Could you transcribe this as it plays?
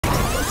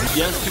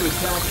Yes to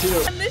attack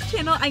too. On this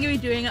channel, I'm gonna be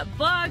doing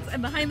vlogs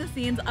and behind the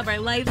scenes of our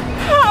lives.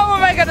 How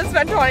am I gonna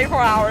spend 24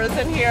 hours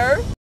in here?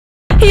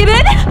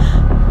 Eden?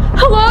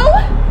 Hello?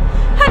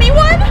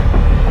 Anyone?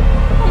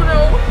 Oh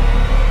no.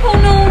 Oh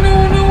no,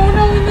 no, no,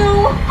 no,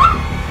 no.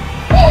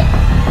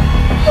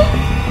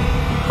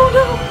 Oh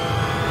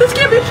no. This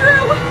can't be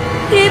true.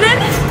 Eden?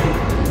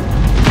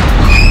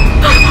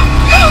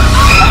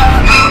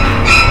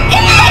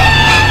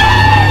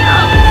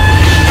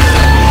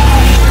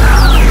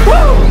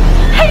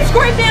 Hey,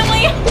 Skory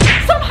family!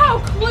 Somehow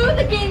Clue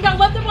the game got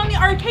left up on the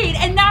arcade,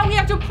 and now we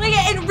have to play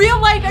it in real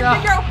life and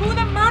figure out who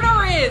the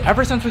murderer is.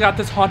 Ever since we got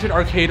this haunted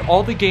arcade,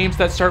 all the games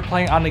that start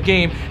playing on the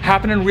game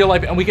happen in real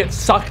life and we get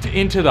sucked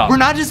into them. We're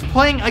not just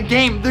playing a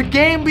game. The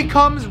game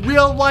becomes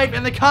real life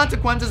and the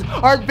consequences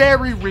are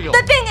very real.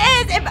 The thing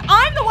is, if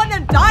I'm the one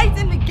that dies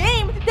in the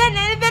game, then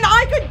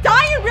I could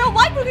die in real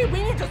life. Okay,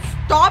 we need to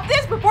stop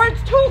this before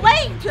it's too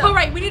late. All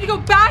right, we need to go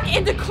back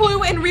into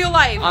Clue in real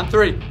life. On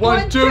 3.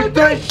 1, 2,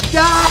 3.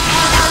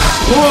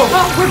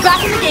 Oh, we're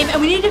back in the game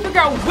and we need to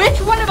figure out which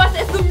one of us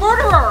is the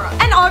murderer.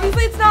 And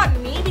obviously it's not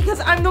me because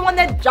I'm the one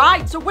that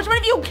died. So which one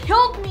of you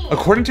killed me?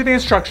 According to the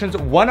instructions,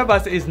 one of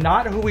us is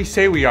not who we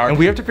say we are, and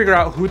we have to figure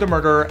out who the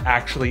murderer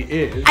actually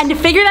is. And to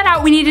figure that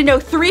out, we need to know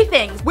 3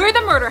 things: where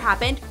the murder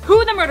happened,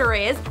 who the murderer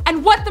is,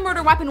 and what the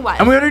murder weapon was.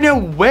 And we already know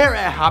where it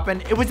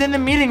happened. It was in the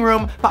meeting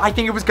room, but I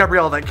think it was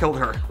Gabriella that killed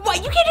her. What?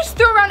 You can't just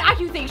throw around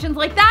accusations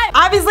like that.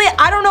 Obviously,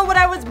 I don't know what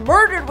I was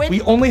murdered with.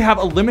 We only have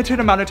a limited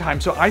amount of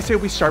time, so I say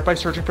we start by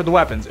searching for the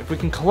weapons. If we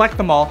can collect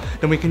them all,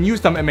 then we can use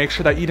them and make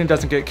sure that Eden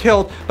doesn't get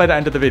killed by the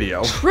end of the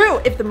video. True,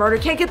 if the murderer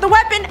can't get the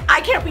weapon,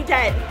 I can't be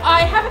dead.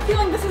 I have a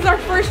feeling this is our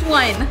first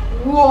one.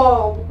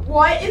 Whoa,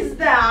 what is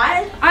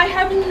that? I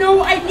have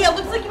no idea. It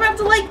looks like you have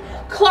to like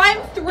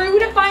climb through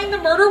to find the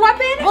murder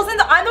weapon. Well,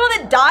 since I'm the one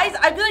that dies,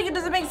 I feel like it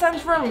doesn't make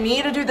sense for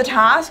me to do the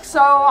task,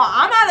 so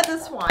I'm out of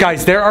this one.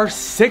 Guys, there are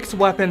 6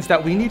 weapons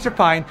that we need to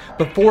find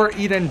before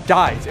Eden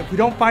dies. If we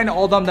don't find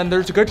all of them, then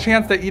there's a good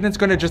chance that Eden's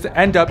gonna just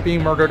end up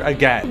being murdered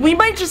again. We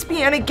might just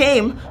be in a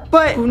game,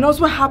 but who knows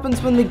what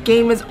happens when the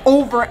game is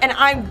over and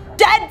I'm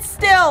dead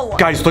still.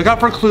 Guys, look out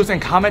for clues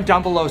and comment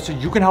down below so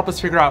you can help us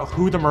figure out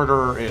who the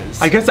murderer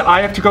is. I guess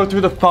I have to go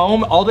through the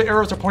foam. All the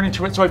arrows are pointing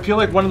to it, so I feel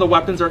like one of the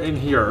weapons are in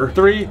here.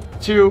 3,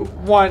 2,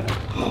 1.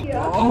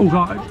 Oh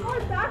god.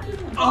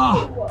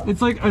 Oh,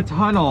 it's like a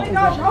tunnel. Oh my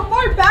gosh, how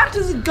far back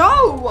does it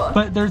go?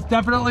 But there's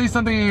definitely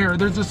something in here.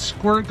 There's a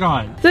squirt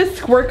gun. The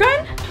squirt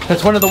gun?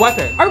 That's one of the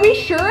weapons. Are we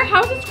sure?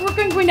 How's a squirt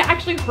gun going to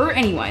actually hurt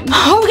anyone? Okay,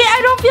 I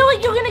don't feel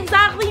like you can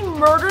exactly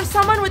murder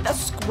someone with a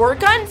squirt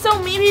gun,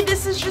 so maybe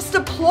this is just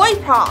a ploy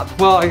prop.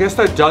 Well, I guess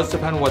that does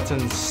depend what's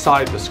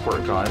inside the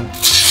squirt gun.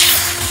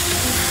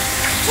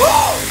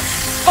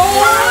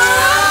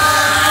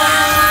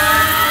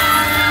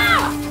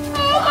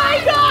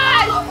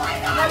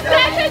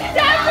 That should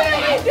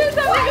definitely do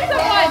something to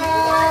someone!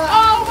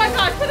 Oh my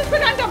gosh, put the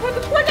squirt gun down, put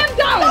the squirt gun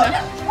down!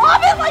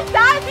 Drop it like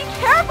that, be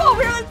careful,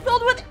 really, it's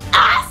filled with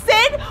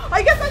acid!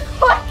 I guess that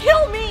could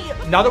kill me!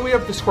 Now that we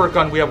have the squirt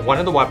gun, we have one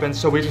of the weapons,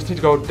 so we just need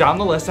to go down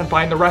the list and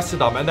find the rest of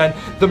them, and then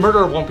the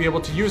murderer won't be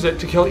able to use it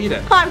to kill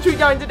Eden. I'm too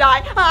young to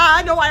die.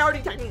 I know I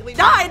already technically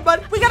died,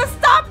 but we gotta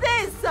stop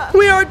this!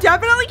 We are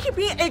definitely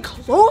keeping a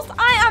close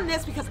eye on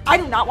this because I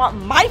do not want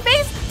my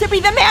face to be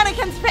the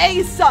mannequin's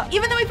face!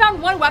 Even though we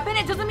found one weapon,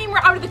 it doesn't mean we're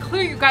out of the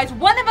clear, you guys.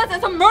 One of us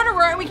is a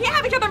murderer and we can't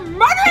have each other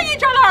murdering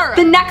each other!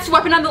 The next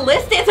weapon on the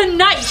list is a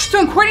knife.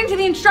 So according to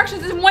the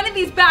instructions, it's one of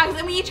these bags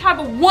and we each have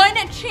 1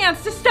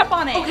 chance to step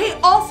on it. Okay,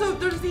 also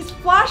there's these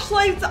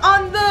flashlights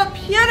on the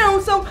piano,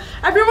 so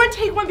everyone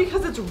take one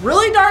because it's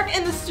really dark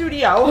in the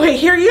studio. Okay,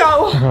 here you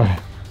go.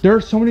 There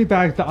are so many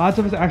bags. The odds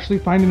of us actually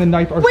finding the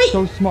knife are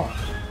so small.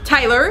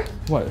 Tyler?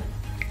 What?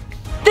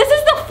 This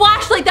is the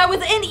flashlight that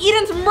was in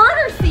Eden's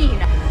murder scene.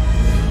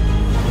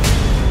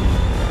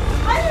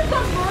 I was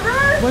the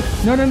murderer? What?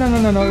 No.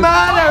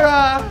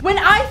 Murderer! When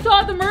I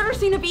saw the murder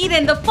scene of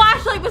Eden, the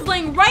flashlight was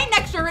laying right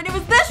next to her and it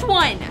was this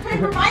one.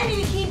 Remind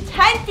me to keep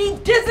 10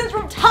 feet distance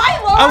from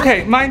Tyler!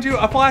 Okay, mind you,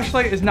 a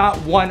flashlight is not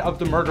one of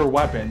the murder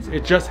weapons.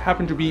 It just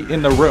happened to be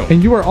in the room.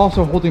 And you are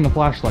also holding the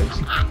flashlights.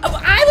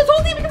 I was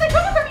holding it because I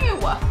took it from you.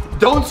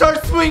 Don't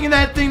start swinging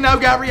that thing now,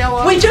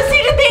 Gabriella. We just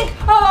need to think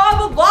of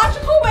a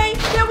logical way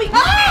that we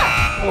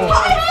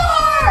Tyler!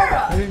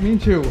 I didn't mean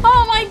to.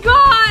 Oh my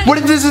god! What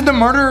if this is the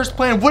murderer's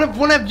plan? What if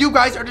one of you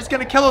guys are just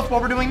gonna kill us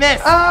while we're doing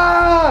this?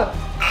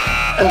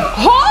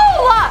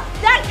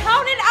 That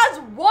counted as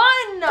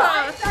 1!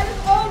 That is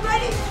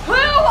already 2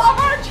 of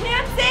our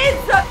chances!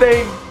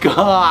 Thank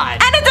God.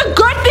 And it's a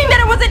good thing that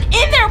it wasn't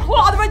in there,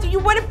 Chloe, otherwise you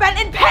would have been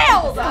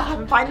impaled!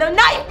 Find the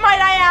knife,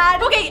 might I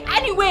add! Okay,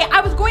 anyway,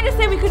 I was going to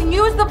say we could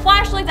use the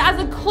flashlights as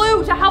a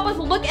clue to help us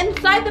look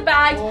inside the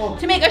bag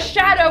to make a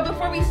shadow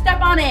before we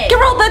step on it.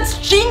 Girl, that's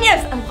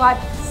genius! I'm glad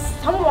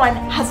someone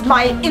has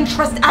my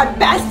interest at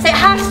best. It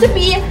has to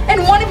be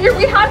in one of your,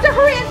 we have to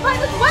hurry and find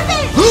this weapon!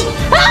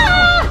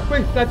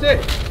 Wait, that's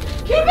it.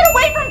 Keep it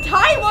away from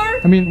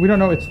Tyler! I mean, we don't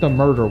know it's the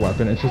murder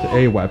weapon. It's just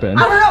a weapon.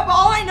 I don't know, but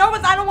all I know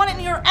is I don't want it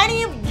near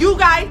any of you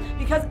guys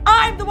because because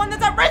I'm the one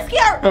that's at risk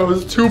here. I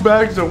was 2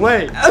 bags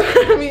away.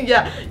 I mean,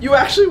 yeah, you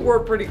actually were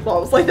pretty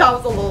close. Like, that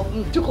was a little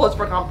too close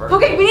for comfort.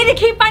 Okay, we need to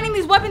keep finding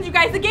these weapons, you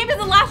guys. The game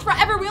doesn't last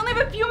forever. We only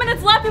have a few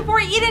minutes left before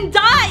Eden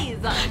dies.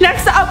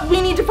 Next up,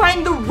 we need to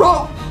find the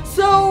rope.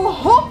 So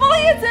hopefully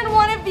it's in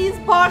one of these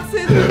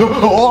boxes.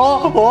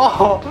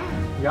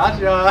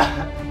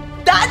 Gotcha.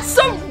 That's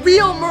some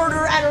real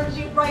murder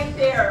energy right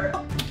there.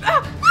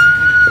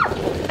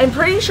 I'm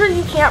pretty sure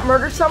you can't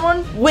murder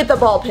someone with a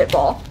ball pit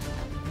ball.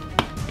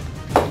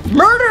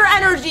 Murder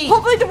energy.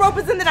 Hopefully the rope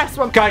is in the next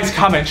one. Guys,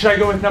 comment. Should I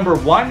go with number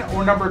 1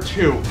 or number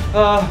 2?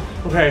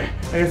 Okay.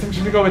 I guess I'm just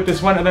gonna go with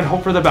this one and then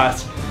hope for the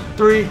best.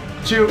 3,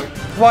 2,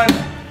 1.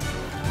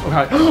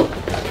 Okay.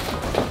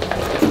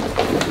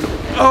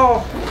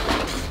 Oh.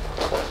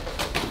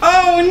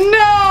 Oh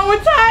no,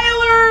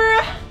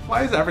 Tyler!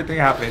 Why is everything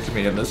happening to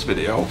me in this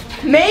video?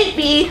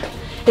 Maybe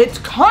it's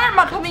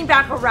karma coming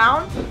back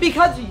around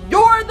because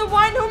you're the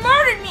one who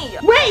murdered me.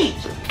 Wait,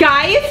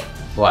 guys.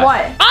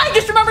 What? I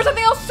just remembered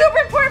something else super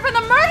important from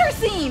the murder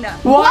scene.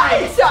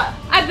 What?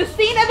 At the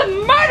scene of the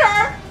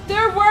murder,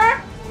 there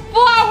were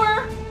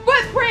flower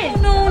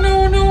footprints. No.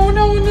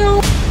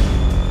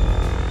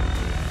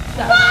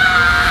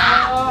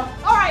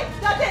 All right,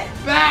 that's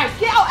it. Back.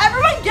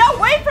 Everyone get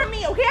away from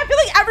me, okay? I feel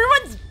like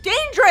everyone's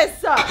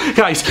dangerous.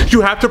 Guys,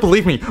 you have to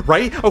believe me,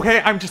 right?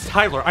 Okay, I'm just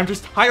Tyler. I'm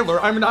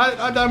not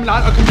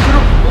a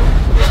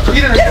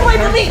computer. Get away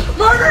from me,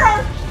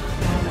 murderer!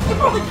 You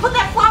probably put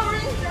that flower in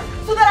here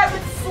so that I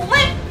would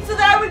slip, so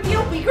that I would be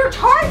a weaker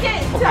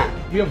target. Okay,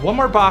 we have one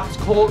more box.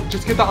 Cole,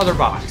 just get the other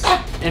box.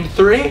 In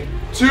 3,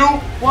 2,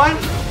 1.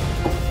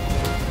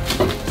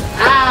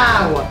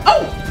 Ow!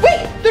 Oh,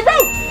 wait, the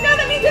rope. Now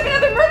that means I have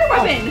another murder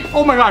weapon.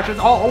 Oh my gosh, it's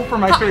all over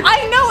my face.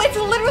 I know, it's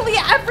literally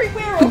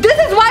everywhere. This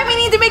is why we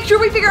need to make sure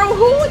we figure out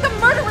who the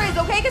murderer is,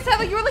 okay? Because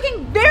Tyler, you were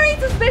looking very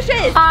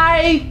suspicious.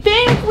 I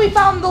think we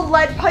found the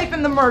lead pipe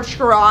in the merch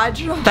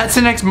garage. That's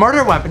the next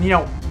murder weapon, you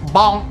know,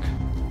 bonk.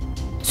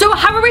 So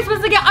how are we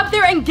supposed to get up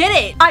there and get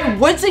it? I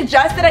would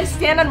suggest that I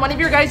stand on one of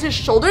your guys'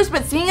 shoulders,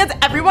 but seeing as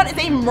everyone is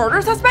a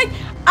murder suspect,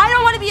 I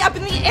don't want to be up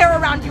in the air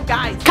around you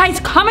guys. Guys,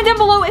 comment down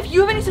below if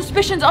you have any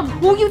suspicions of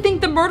who you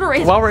think the murderer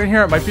is. While we're in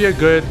here, it might be a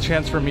good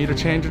chance for me to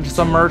change into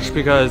some merch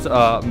because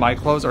my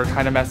clothes are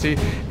kind of messy.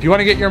 If you want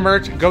to get your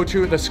merch, go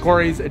to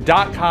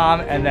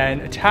theskorys.com and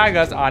then tag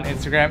us on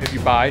Instagram if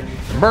you buy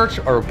merch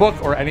or a book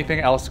or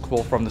anything else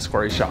cool from the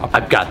Skory shop.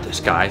 I've got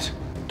this, guys.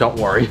 Don't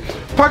worry.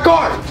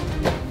 Parkour!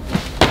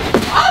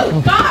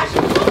 Oh gosh!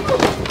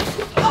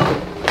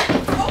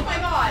 Oh my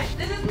gosh!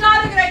 This is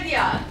not a good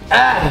idea.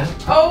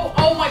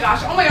 Oh my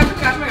gosh! Oh my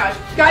gosh!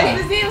 Guys,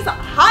 this seems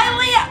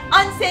highly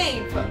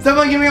unsafe.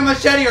 Someone give me a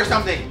machete or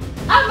something.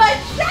 A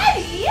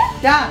machete?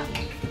 Yeah.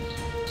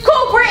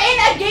 Cool, we're in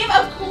a game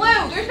of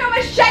Clue. There's no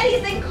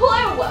machetes in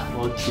Clue.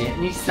 Well, get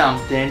me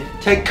something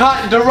to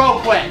cut the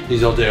rope with.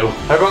 These'll do.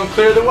 Everyone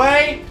clear the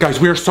way. Guys,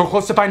 we are so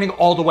close to finding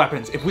all the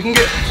weapons. If we can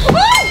get... Oh,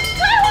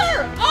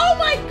 Tyler! Oh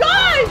my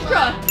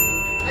gosh!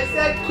 I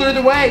said clear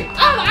the way.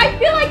 I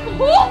feel like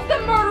Cole's the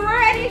murderer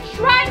and he's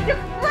trying to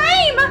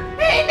frame.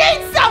 He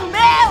needs some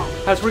milk.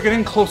 As we're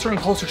getting closer and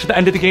closer to the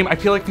end of the game, I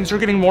feel like things are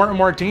getting more and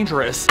more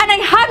dangerous. And I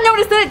have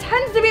noticed that it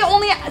tends to be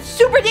only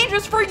super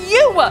dangerous for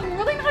you. I'm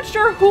really not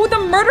sure who the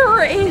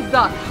murderer is.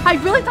 I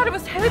really thought it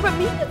was Tyler, but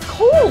maybe it's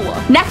Cole.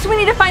 Next, we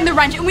need to find the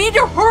wrench, and we need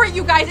to hurry,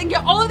 you guys, and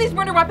get all of these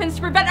murder weapons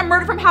to prevent a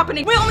murder from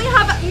happening. We only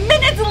have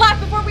minutes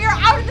left before we are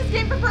out of this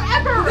game for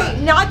forever. Okay,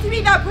 not to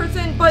be that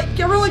person, but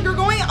Gabriella, you're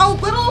going a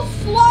little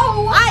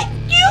slow.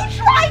 You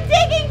try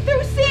digging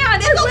through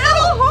sand. It's a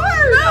little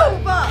hard.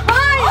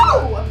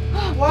 Oh!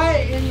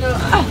 What in the...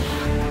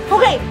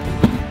 Okay,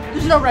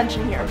 there's no wrench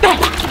in here.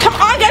 Come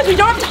on, guys, we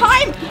don't have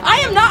time. I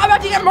am not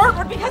about to get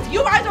murdered because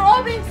you guys are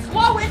all being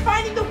slow in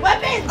finding the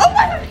weapons. Oh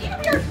my God,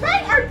 even your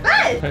bed, our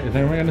bed. Is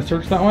anyone gonna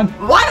search that one?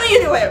 Why don't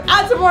you do it?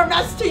 Add some more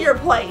mess to your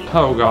plate.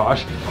 Oh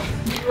gosh.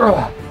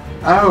 Oh.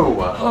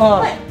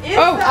 What is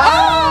that?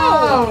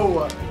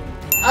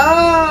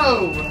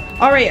 Oh.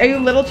 All right, are you a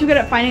little too good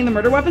at finding the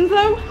murder weapons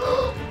though?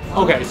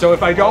 Okay, so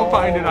if I don't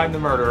find it, I'm the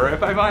murderer.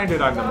 If I find it,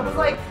 I'm the That was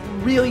murderer. like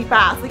really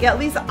fast. Like at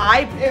least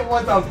I... It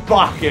was a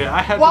bucket.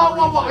 I had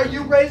Whoa, are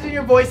you raising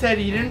your voice at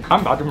Eden?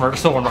 I'm about to murder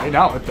someone right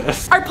now with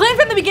this. Our plan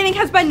from the beginning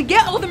has been to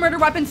get all the murder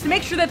weapons to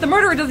make sure that the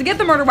murderer doesn't get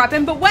the murder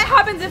weapon, but what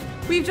happens if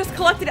we've just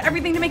collected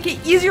everything to make it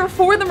easier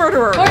for the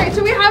murderer? All right,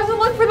 so we have to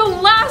look for the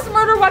last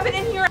murder weapon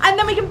in here, and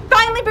then we can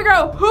finally figure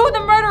out who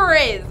the murderer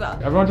is.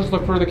 Everyone just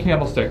look for the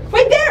candlestick.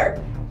 Right there!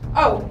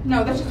 Oh,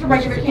 no, that's just a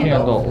regular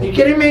candle. Are you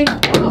kidding me?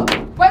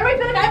 Why do I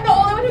feel like I'm the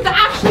only one who's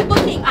actually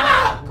looking?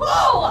 Ah,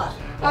 cool!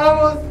 I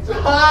almost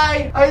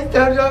died. I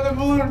stepped on the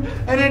balloon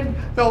and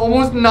it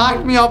almost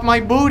knocked me off my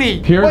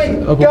booty. Here's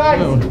Wait, a guys.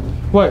 balloon.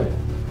 What?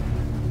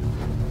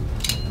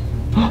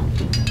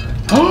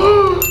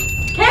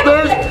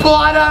 There's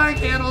blood on a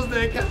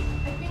candlestick. I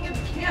think it's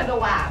candle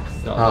wax.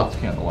 No, that's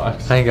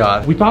Candlex. Thank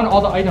God. We found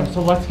all the items,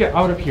 so let's get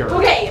out of here.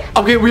 Okay.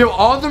 Okay, we have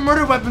all the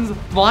murder weapons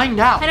lined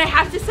out. And I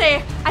have to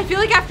say, I feel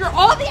like after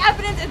all the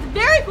evidence, it's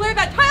very clear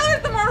that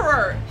Tyler's the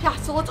murderer. Yeah,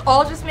 so let's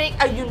all just make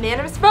a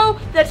unanimous vote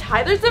that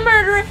Tyler's the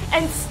murderer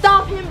and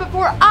stop him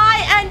before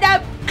I end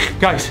up.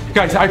 Guys,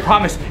 I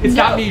promise, it's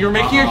not me. You're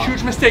making a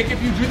huge mistake.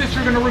 If you do this,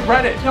 you're gonna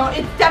regret it. No,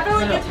 it's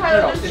definitely you,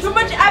 Tyler. There's too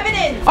much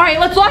evidence. All right,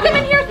 let's lock him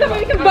in here so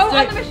we can vote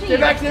on the machine. Stay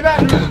back. You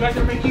guys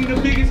are making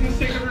the biggest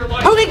mistake of your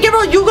life. Okay,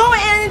 Gabriel, you go in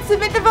and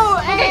submit the vote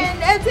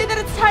and say that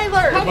it's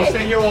Tyler. We'll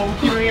stay here while we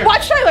keep it here.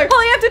 Watch Tyler.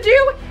 All you have to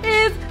do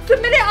is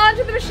submit it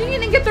onto the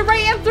machine and get the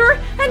right answer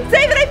and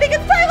say that I think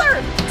it's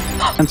Tyler.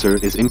 Answer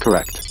is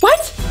incorrect.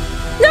 What?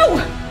 No.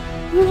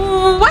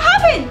 What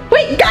happened?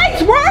 Wait,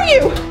 guys, where are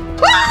you?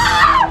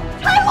 Ah!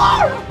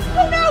 Tyler!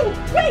 Oh no!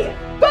 Wait,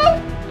 both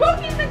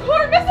Pookies and Cole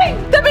are missing.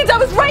 That means I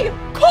was right.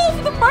 Cole's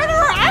the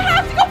murderer. I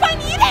have to go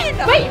find Eden.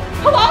 Wait,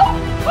 hello?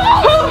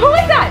 Cole? Who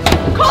is that?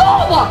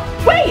 Cole!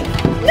 Wait,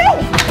 no!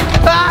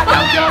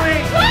 Don't kill me!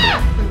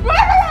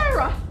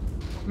 Murderer!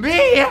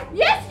 Me?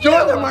 Yes, you!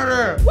 You're the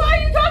murderer! What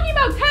are you talking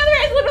about? Tyler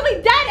is literally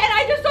dead and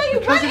I just saw you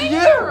Because run of in you!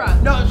 here!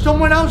 No,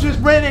 someone else just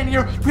ran in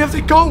here. We have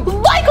to go!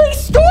 Likely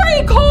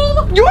story,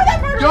 Cole! You're the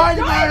murderer! You're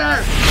the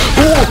murderer!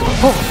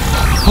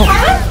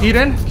 Tyler?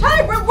 Eden?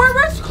 Tyler,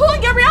 where's Cole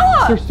and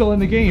Gabriella? They're still in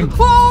the game.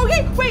 Oh,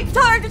 okay, wait,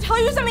 Tyler, I have to tell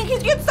you something in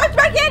case you get sucked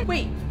back in.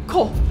 Wait,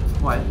 Cole.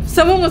 What?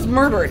 Someone was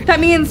murdered. That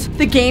means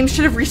the game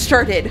should have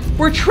restarted.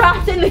 We're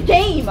trapped in the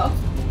game.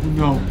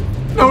 No.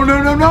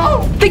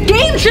 No. The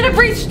game should have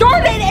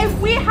restarted if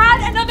we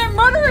had another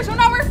murderer, so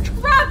now we're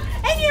trapped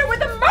in here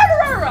with a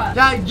murderer.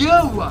 Yeah, you!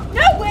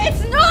 No,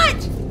 it's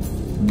not.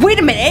 Wait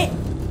a minute.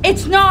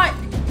 It's not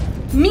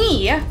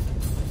me,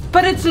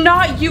 but it's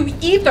not you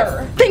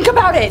either. Think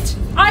about it.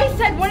 I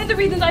said one of the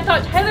reasons I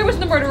thought Tyler was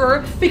the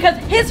murderer because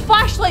his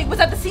flashlight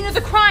was at the scene of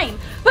the crime.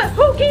 But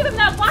who gave him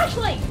that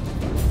flashlight?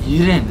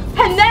 Eden.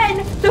 And then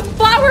the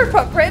flower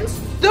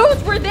footprints,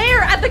 those were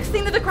there at the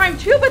scene of the crime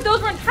too, but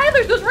those weren't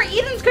Tyler's, those were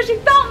Eden's because she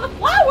fell in the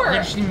flower.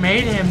 And she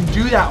made him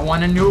do that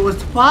one and knew it was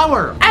the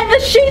flower. And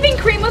the shaving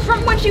cream was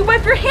from when she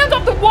wiped her hands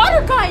off the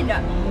water gun.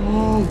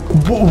 Oh.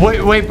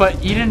 Wait,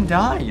 but Eden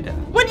died.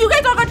 When you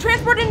guys all got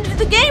transported into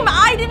the game,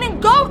 I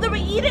didn't go. The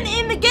Eden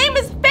in the game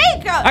is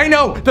fake. I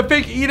know, the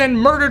fake Eden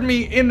murdered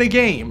me in the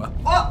game.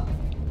 Oh,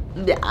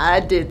 yeah, I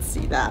did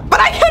see that, but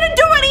I couldn't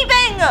do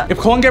anything. If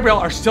Cole and Gabrielle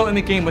are still in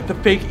the game with the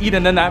fake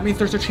Eden, then that means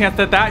there's a chance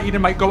that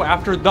Eden might go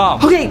after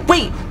them. Okay,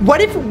 wait,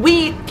 what if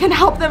we can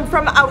help them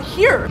from out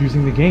here?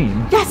 Using the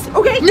game. Yes,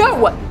 okay.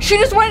 No, she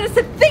just wanted us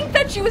to think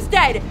that she was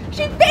dead.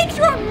 She faked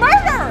her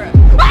murder.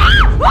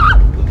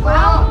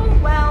 Well.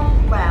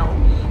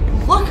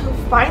 Look who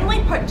finally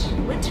put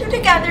two and two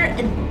together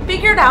and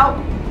figured out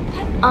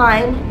that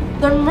I'm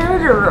the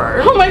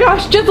murderer. Oh my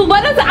gosh, just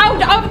let us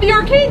out of the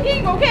arcade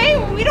game, okay?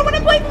 We don't want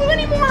to play Blue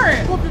anymore.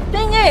 Well, the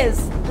thing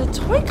is, the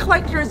toy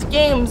collector's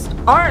games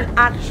aren't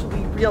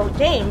actually real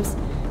games.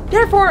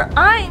 Therefore,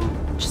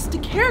 I'm just a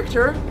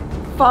character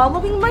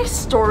following my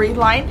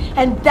storyline,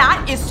 and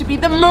that is to be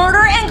the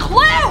murder and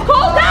clue.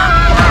 Cole,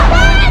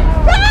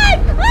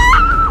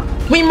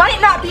 we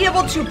might not be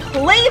able to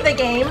play the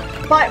game,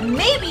 but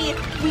maybe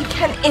we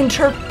can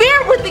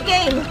interfere with the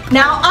game.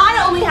 Now,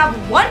 I only have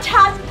one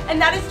task,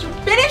 and that is to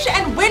finish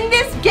and win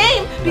this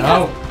game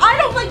because I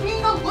don't like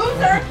being a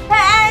loser.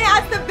 And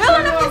as the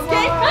villain of this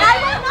game,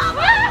 I will not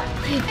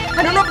win.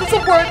 I don't know if this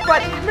will work,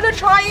 but I'm gonna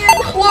try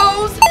and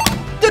close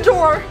the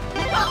door.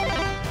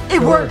 It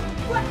worked.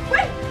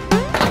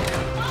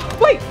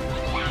 Wait,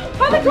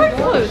 how the door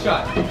closed?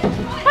 Shut.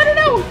 I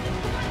don't know.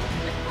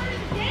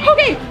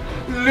 Okay.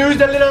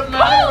 Lose a little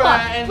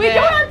Cole, we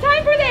don't have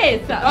time for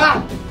this.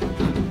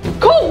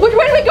 Cole, which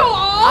way do we go?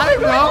 All the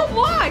doors are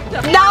locked.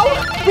 Now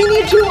we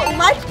need to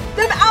let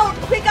them out.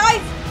 Okay,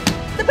 guys,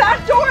 the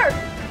back door.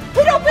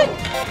 It opened.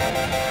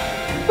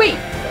 Wait,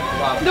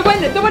 the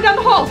one down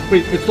the hall.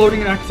 Wait, it's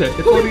loading an exit.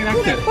 It's loading an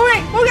exit.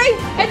 Okay.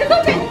 It's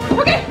open.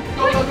 Okay.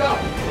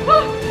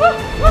 Go.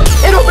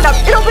 It opened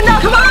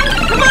up. Come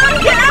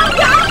on. Get out.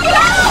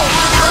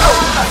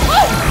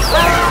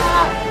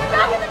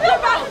 We're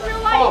back in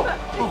real life.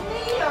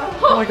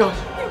 Oh my gosh.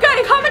 You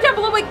guys, comment down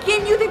below what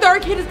game you think the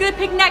arcade is gonna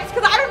pick next,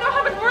 because I don't know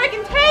how much more I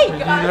can take.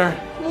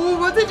 Ooh,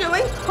 what's it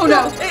doing? Oh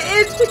no.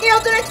 It's picking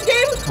out the next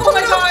game. Oh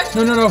my gosh.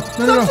 No.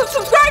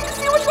 Subscribe to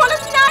see which one is